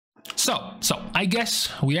So I guess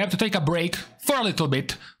we have to take a break for a little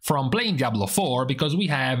bit from playing Diablo 4 because we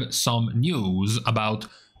have some news about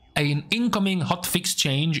an incoming hotfix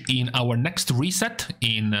change in our next reset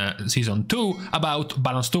in Season 2 about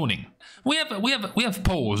balance tuning. We have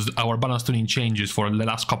paused our balance tuning changes for the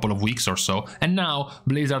last couple of weeks or so, and now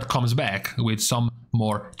Blizzard comes back with some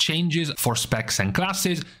more changes for specs and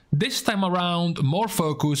classes. This time around, more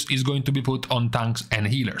focus is going to be put on tanks and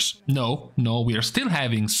healers. No, we are still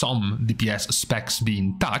having some DPS specs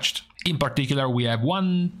being touched. In particular, we have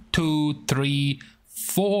 1, 2, 3,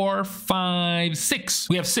 4, 5, 6.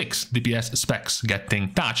 We have 6 DPS specs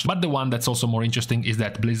getting touched, but the one that's also more interesting is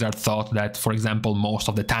that Blizzard thought that, for example, most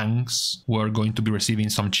of the tanks were going to be receiving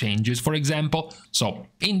some changes, for example. So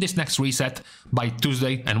in this next reset, by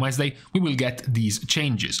Tuesday and Wednesday, we will get these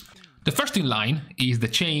changes. The first in line is the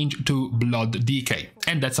change to Blood Decay,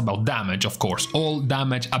 and that's about damage, of course. All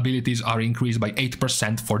damage abilities are increased by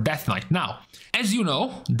 8% for Death Knight. Now, as you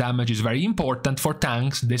know, damage is very important for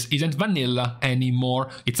tanks. This isn't vanilla anymore.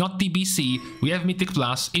 It's not TBC. We have Mythic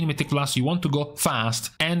Plus. In Mythic Plus, you want to go fast,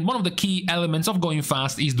 and one of the key elements of going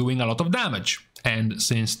fast is doing a lot of damage. And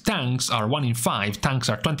since tanks are 1 in 5, tanks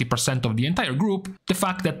are 20% of the entire group, the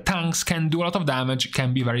fact that tanks can do a lot of damage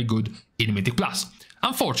can be very good in Mythic Plus.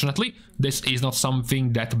 Unfortunately, this is not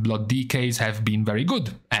something that Blood Decays have been very good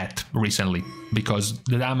at recently, because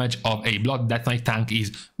the damage of a Blood Death Knight tank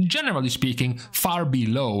is, generally speaking, far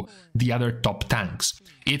below the other top tanks.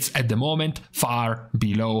 It's at the moment far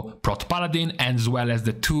below Prot Paladin, as well as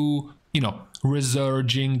the two,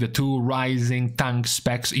 resurging, the two rising tank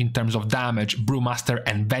specs in terms of damage, Brewmaster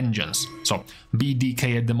and Vengeance. So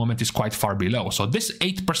BDK at the moment is quite far below. So this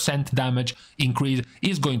 8% damage increase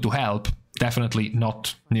is going to help. Definitely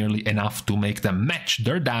not nearly enough to make them match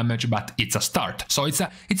their damage, but it's a start. So it's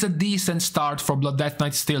a decent start for Blood Death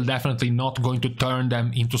Knight, still definitely not going to turn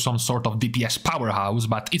them into some sort of DPS powerhouse,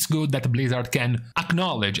 but it's good that Blizzard can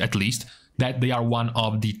acknowledge at least that they are one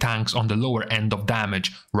of the tanks on the lower end of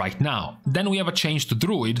damage right now. Then we have a change to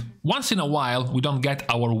Druid. Once in a while, we don't get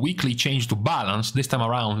our weekly change to Balance. This time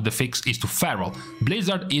around, the fix is to Feral.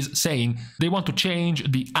 Blizzard is saying they want to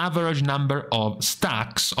change the average number of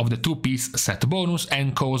stacks of the 2-piece set bonus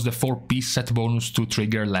and cause the 4-piece set bonus to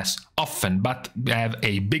trigger less often, but have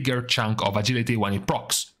a bigger chunk of agility when it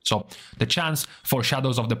procs. So the chance for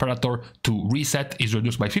Shadows of the Predator to reset is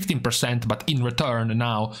reduced by 15%, but in return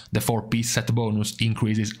now the 4-piece set bonus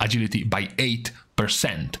increases agility by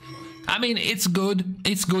 8%. I mean, it's good,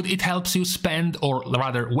 it helps you spend, or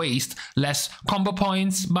rather waste, less combo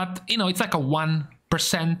points, but it's like a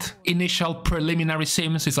 1% initial preliminary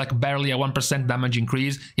sims, it's like barely a 1% damage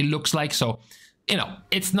increase, it looks like, so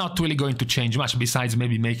it's not really going to change much, besides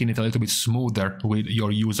maybe making it a little bit smoother with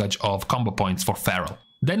your usage of combo points for Feral.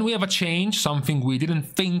 Then we have a change, something we didn't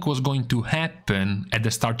think was going to happen at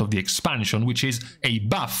the start of the expansion, which is a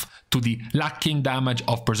buff to the lacking damage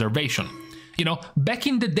of Preservation. Back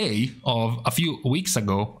in the day of a few weeks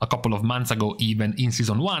ago, a couple of months ago even, in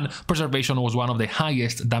Season 1, Preservation was one of the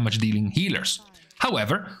highest damage dealing healers.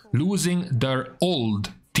 However, losing their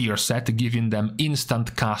old tier set, giving them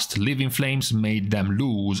instant cast Living Flames, made them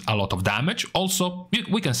lose a lot of damage. Also,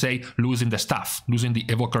 we can say losing the staff, losing the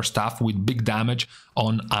Evoker staff with big damage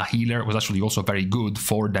on a healer was actually also very good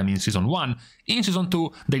for them in Season 1. In Season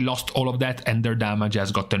 2, they lost all of that and their damage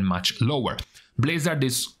has gotten much lower. Blizzard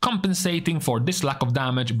is compensating for this lack of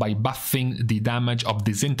damage by buffing the damage of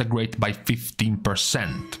Disintegrate by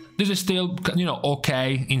 15%. This is still,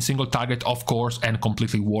 okay in single target, of course, and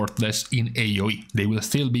completely worthless in AoE. They will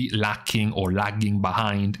still be lacking or lagging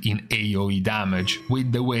behind in AoE damage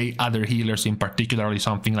with the way other healers, in particularly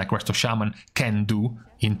something like Resto Shaman, can do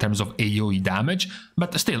in terms of AoE damage,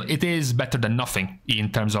 but still, it is better than nothing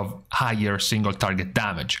in terms of higher single target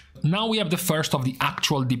damage. Now we have the first of the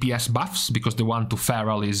actual DPS buffs, because the one to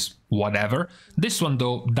Feral is whatever. This one,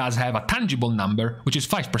 though, does have a tangible number, which is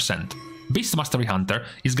 5%. Beast Mastery Hunter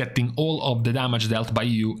is getting all of the damage dealt by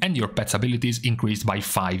you and your pet's abilities increased by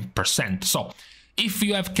 5%. So, if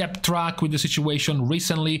you have kept track with the situation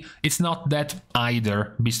recently, it's not that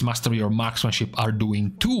either Beast Mastery or Marksmanship are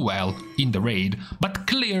doing too well in the raid, but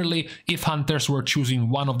clearly, if hunters were choosing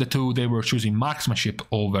one of the two, they were choosing Marksmanship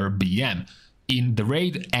over BM. In the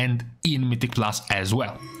raid and in Mythic Plus as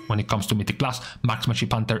well. When it comes to Mythic Plus,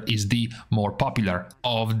 Marksmanship Hunter is the more popular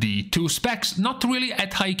of the two specs, not really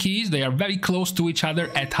at high keys, they are very close to each other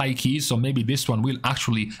at high keys, so maybe this one will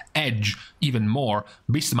actually edge even more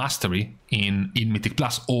Beast Mastery in Mythic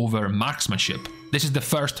Plus over Marksmanship. This is the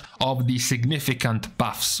first of the significant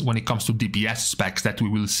buffs when it comes to DPS specs that we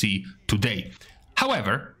will see today.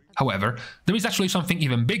 However, However, there is actually something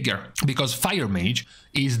even bigger, because Fire Mage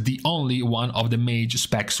is the only one of the mage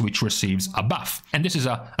specs which receives a buff. And this is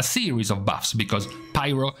a series of buffs, because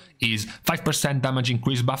Pyro is 5% damage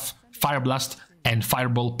increase buff, Fire Blast and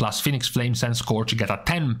Fireball plus Phoenix Flames and Scorch get a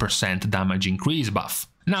 10% damage increase buff.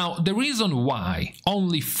 Now, the reason why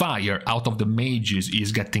only Fire out of the mages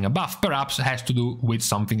is getting a buff perhaps has to do with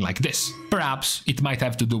something like this. Perhaps it might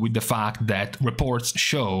have to do with the fact that reports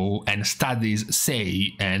show and studies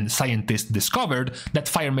say and scientists discovered that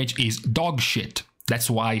Fire Mage is dog shit. That's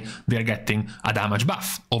why they're getting a damage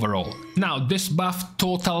buff overall. Now, this buff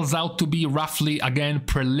totals out to be roughly, again,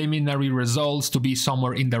 preliminary results, to be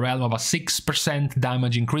somewhere in the realm of a 6%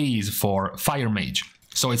 damage increase for Fire Mage.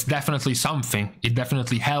 So it's definitely something. It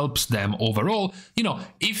definitely helps them overall. You know,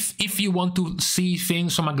 if you want to see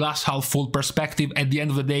things from a glass half full perspective, at the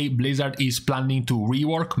end of the day, Blizzard is planning to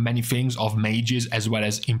rework many things of mages, as well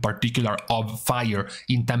as in particular of fire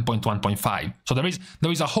in 10.1.5. So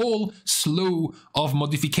there is a whole slew of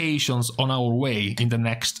modifications on our way in the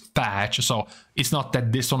next patch. So it's not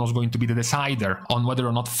that this one was going to be the decider on whether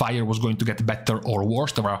or not fire was going to get better or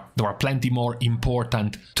worse. There are plenty more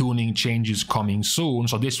important tuning changes coming soon.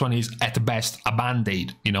 So this one is at best a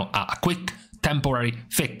band-aid, you know, a quick temporary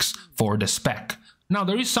fix for the spec. Now,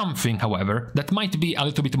 there is something, however, that might be a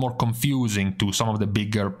little bit more confusing to some of the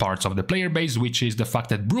bigger parts of the player base, which is the fact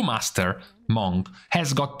that Brewmaster Monk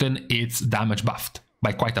has gotten its damage buffed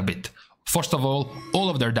by quite a bit. First of all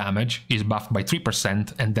of their damage is buffed by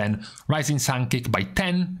 3%, and then Rising Sun Kick by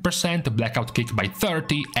 10%, Blackout Kick by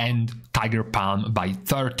 30%, and Tiger Palm by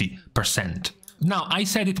 30%. Now, I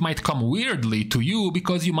said it might come weirdly to you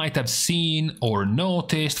because you might have seen or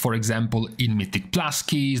noticed, for example, in Mythic Plus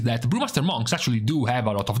keys, that Brewmaster Monks actually do have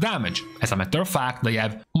a lot of damage. As a matter of fact, they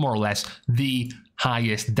have more or less the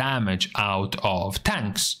highest damage out of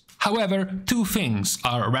tanks. However, two things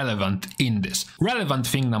are relevant in this. Relevant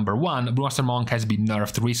thing number one, Brewmaster Monk has been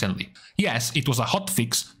nerfed recently. Yes, it was a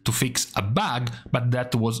hotfix to fix a bug, but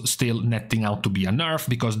that was still netting out to be a nerf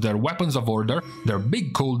because their weapons of order, their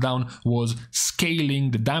big cooldown, was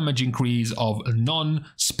scaling the damage increase of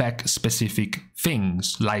non-spec specific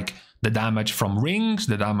things, like the damage from rings,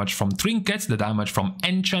 the damage from trinkets, the damage from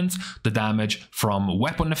enchants, the damage from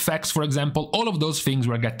weapon effects, for example. All of those things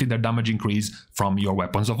were getting their damage increase from your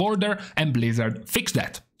weapons of order, and Blizzard fixed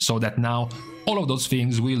that, so that now all of those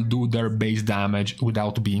things will do their base damage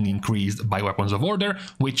without being increased by weapons of order,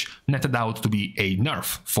 which netted out to be a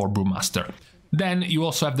nerf for Brewmaster. Then you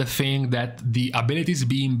also have the thing that the abilities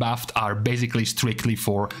being buffed are basically strictly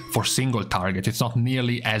for single target. It's not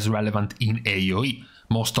nearly as relevant in AoE.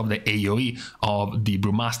 Most of the AoE of the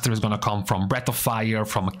Brewmaster is gonna come from Breath of Fire,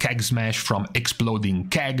 from Keg Smash, from Exploding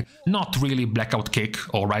Keg, not really Blackout Kick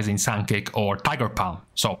or Rising Sun Kick or Tiger Palm.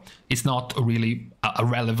 So it's not really a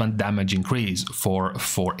relevant damage increase for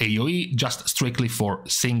AoE, just strictly for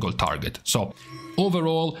single target. So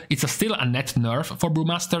overall, it's still a net nerf for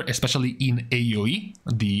Brewmaster, especially in AoE,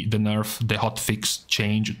 the nerf, the hotfix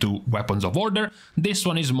change to weapons of order. This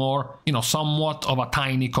one is more, you know, somewhat of a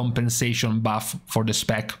tiny compensation buff for the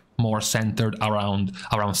spec, more centered around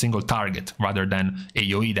single target rather than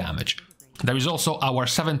AoE damage. There is also our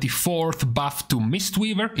 74th buff to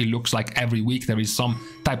Mistweaver. It looks like every week there is some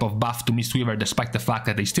type of buff to Mistweaver, despite the fact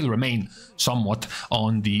that they still remain somewhat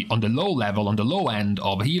on the low level, on the low end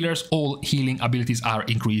of healers. All healing abilities are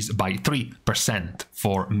increased by 3%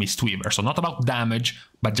 for Mistweaver. So not about damage,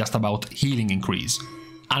 but just about healing increase.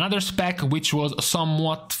 Another spec which was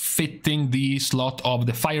somewhat fitting the slot of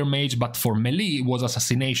the Fire Mage, but for melee, was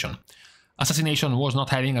Assassination. Assassination was not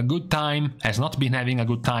having a good time, has not been having a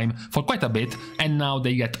good time for quite a bit, and now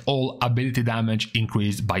they get all ability damage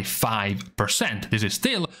increased by 5%. This is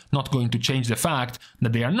still not going to change the fact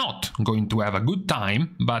that they are not going to have a good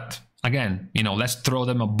time, but again, you know, let's throw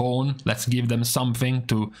them a bone, let's give them something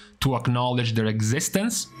to acknowledge their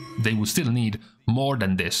existence. They will still need more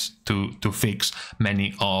than this to fix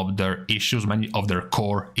many of their issues, many of their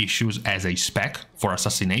core issues as a spec for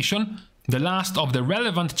Assassination. The last of the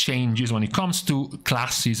relevant changes when it comes to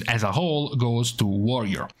classes as a whole goes to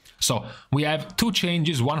Warrior. So we have two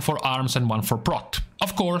changes, one for arms and one for prot.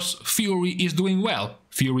 Of course, Fury is doing well.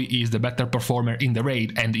 Fury is the better performer in the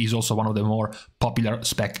raid and is also one of the more popular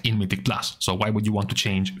spec in Mythic Plus. So why would you want to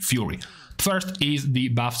change Fury? First is the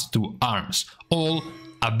buffs to arms. All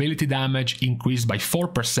ability damage increased by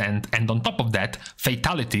 4%, and on top of that,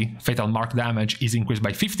 fatal mark damage is increased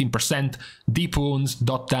by 15%, deep wounds,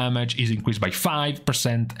 dot damage is increased by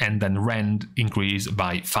 5%, and then rend increased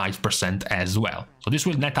by 5% as well. So this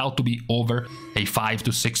will net out to be over a 5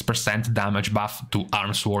 to 6% damage buff to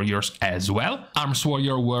Arms Warriors as well. Arms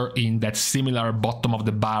Warrior were in that similar bottom of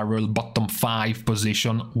the barrel, bottom 5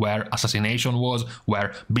 position where Assassination was,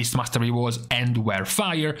 where Beast Mastery was, and where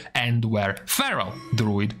Fire and where Feral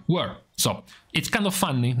Druid were. So it's kind of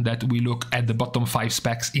funny that we look at the bottom 5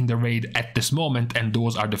 specs in the raid at this moment, and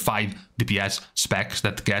those are the 5 DPS specs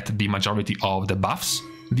that get the majority of the buffs.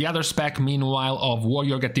 The other spec, meanwhile, of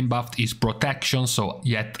Warrior getting buffed is Protection, so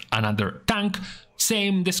yet another tank.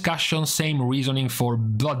 Same discussion, same reasoning for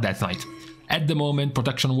Blood Death Knight. At the moment,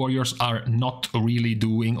 Protection Warriors are not really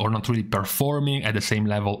doing or not really performing at the same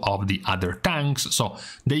level of the other tanks, so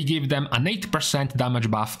they give them an 8%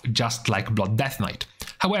 damage buff just like Blood Death Knight.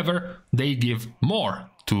 However, they give more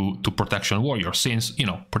to Protection Warrior, since, you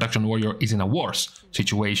know, Protection Warrior is in a worse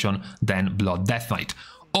situation than Blood Death Knight.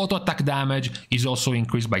 Auto attack damage is also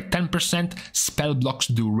increased by 10%, spell block's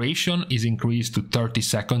duration is increased to 30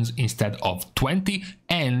 seconds instead of 20,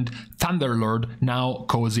 and Thunderlord now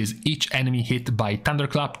causes each enemy hit by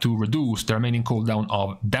Thunderclap to reduce the remaining cooldown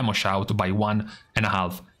of Demo Shout by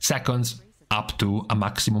 1.5 seconds, up to a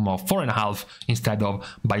maximum of 4.5 instead of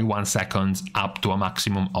by 1 second up to a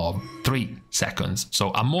maximum of 3 seconds.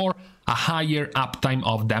 So a higher uptime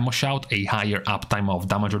of Demo Shout, a higher uptime of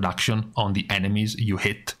damage reduction on the enemies you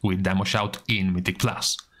hit with Demo Shout in Mythic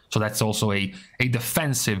Plus. So that's also a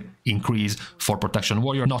defensive increase for Protection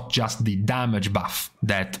Warrior, not just the damage buff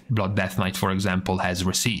that Blood Death Knight, for example, has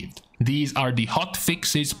received. These are the hot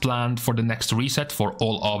fixes planned for the next reset for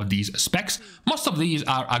all of these specs. Most of these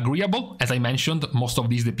are agreeable. As I mentioned, most of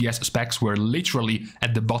these DPS specs were literally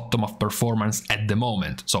at the bottom of performance at the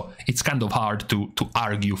moment. So it's kind of hard to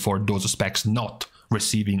argue for those specs not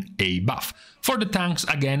receiving a buff. For the tanks,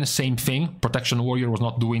 again, same thing. Protection Warrior was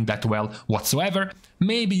not doing that well whatsoever.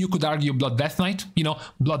 Maybe you could argue Blood Death Knight. You know,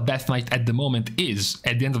 Blood Death Knight at the moment is,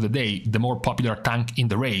 at the end of the day, the more popular tank in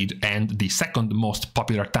the raid and the second most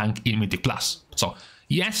popular tank in Mythic Plus. So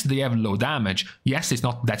yes, they have low damage. Yes, it's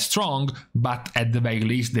not that strong, but at the very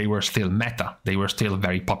least, they were still meta. They were still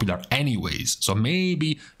very popular anyways. So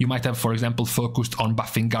maybe you might have, for example, focused on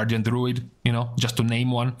buffing Guardian Druid, you know, just to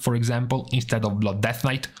name one, for example, instead of Blood Death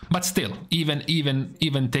Knight. But still,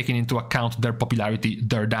 even taking into account their popularity,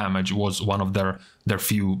 their damage was one of their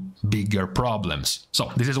few bigger problems.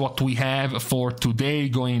 So this is what we have for today,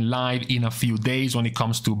 going live in a few days when it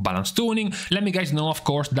comes to balance tuning. Let me guys know, of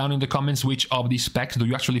course, down in the comments, which of these specs do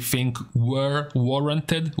you actually think were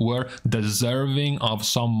warranted, were deserving of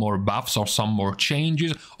some more buffs or some more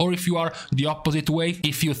changes, or if you are the opposite way,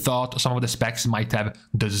 if you thought some of the specs might have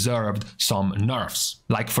deserved some nerfs,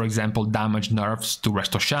 like for example damage nerfs to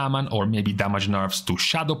Resto Shaman, or maybe damage nerfs to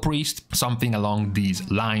Shadow Priest, something along these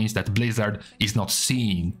lines that Blizzard is not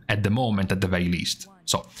seeing at the moment at the very least.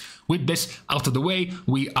 So with this out of the way,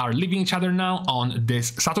 we are leaving each other now on this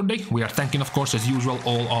Saturday. We are thanking, of course, as usual,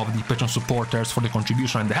 all of the Patreon supporters for the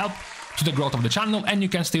contribution and the help to the growth of the channel, and you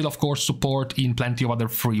can still, of course, support in plenty of other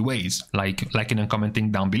free ways, like liking and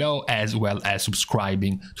commenting down below, as well as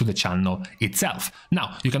subscribing to the channel itself.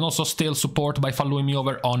 Now, you can also still support by following me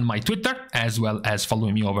over on my Twitter, as well as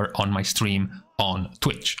following me over on my stream on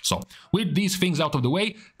Twitch. So with these things out of the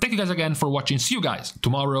way, thank you guys again for watching. See you guys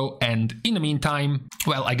tomorrow, and in the meantime,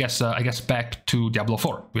 well, I guess back to Diablo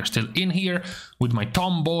 4. We're still in here with my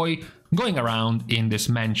tomboy going around in this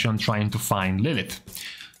mansion trying to find Lilith.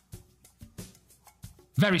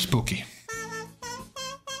 Very spooky.